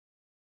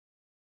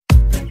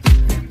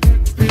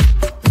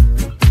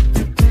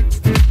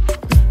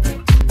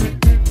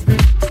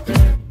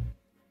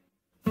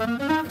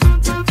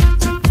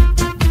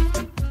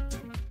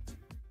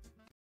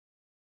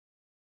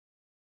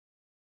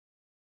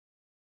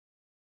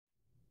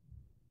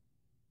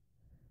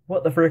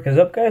What the frick is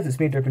up, guys?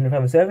 It's me,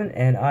 Dirk507,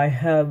 and I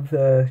have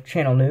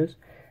channel news.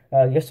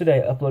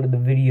 Yesterday I uploaded the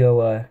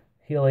video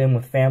Helium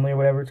with Family, or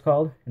whatever it's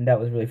called, and that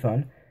was really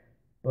fun.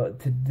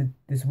 But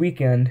this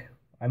weekend,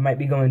 I might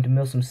be going to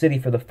Milsom City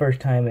for the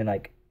first time in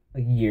like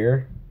a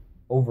year,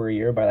 over a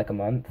year, by like a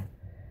month.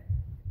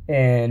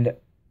 And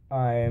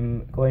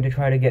I'm going to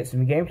try to get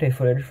some gameplay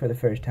footage for the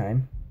first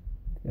time,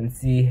 and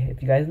see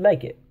if you guys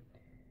like it.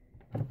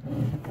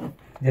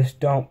 Just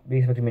don't be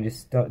expecting me,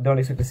 don't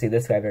expect to see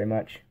this guy very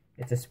much.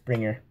 It's a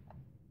Springer.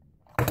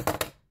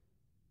 And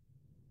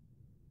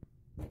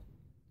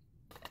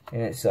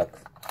it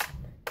sucks.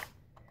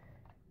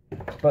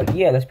 But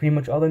yeah, that's pretty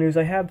much all the news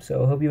I have,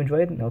 so I hope you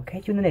enjoyed, and I'll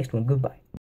catch you in the next one. Goodbye.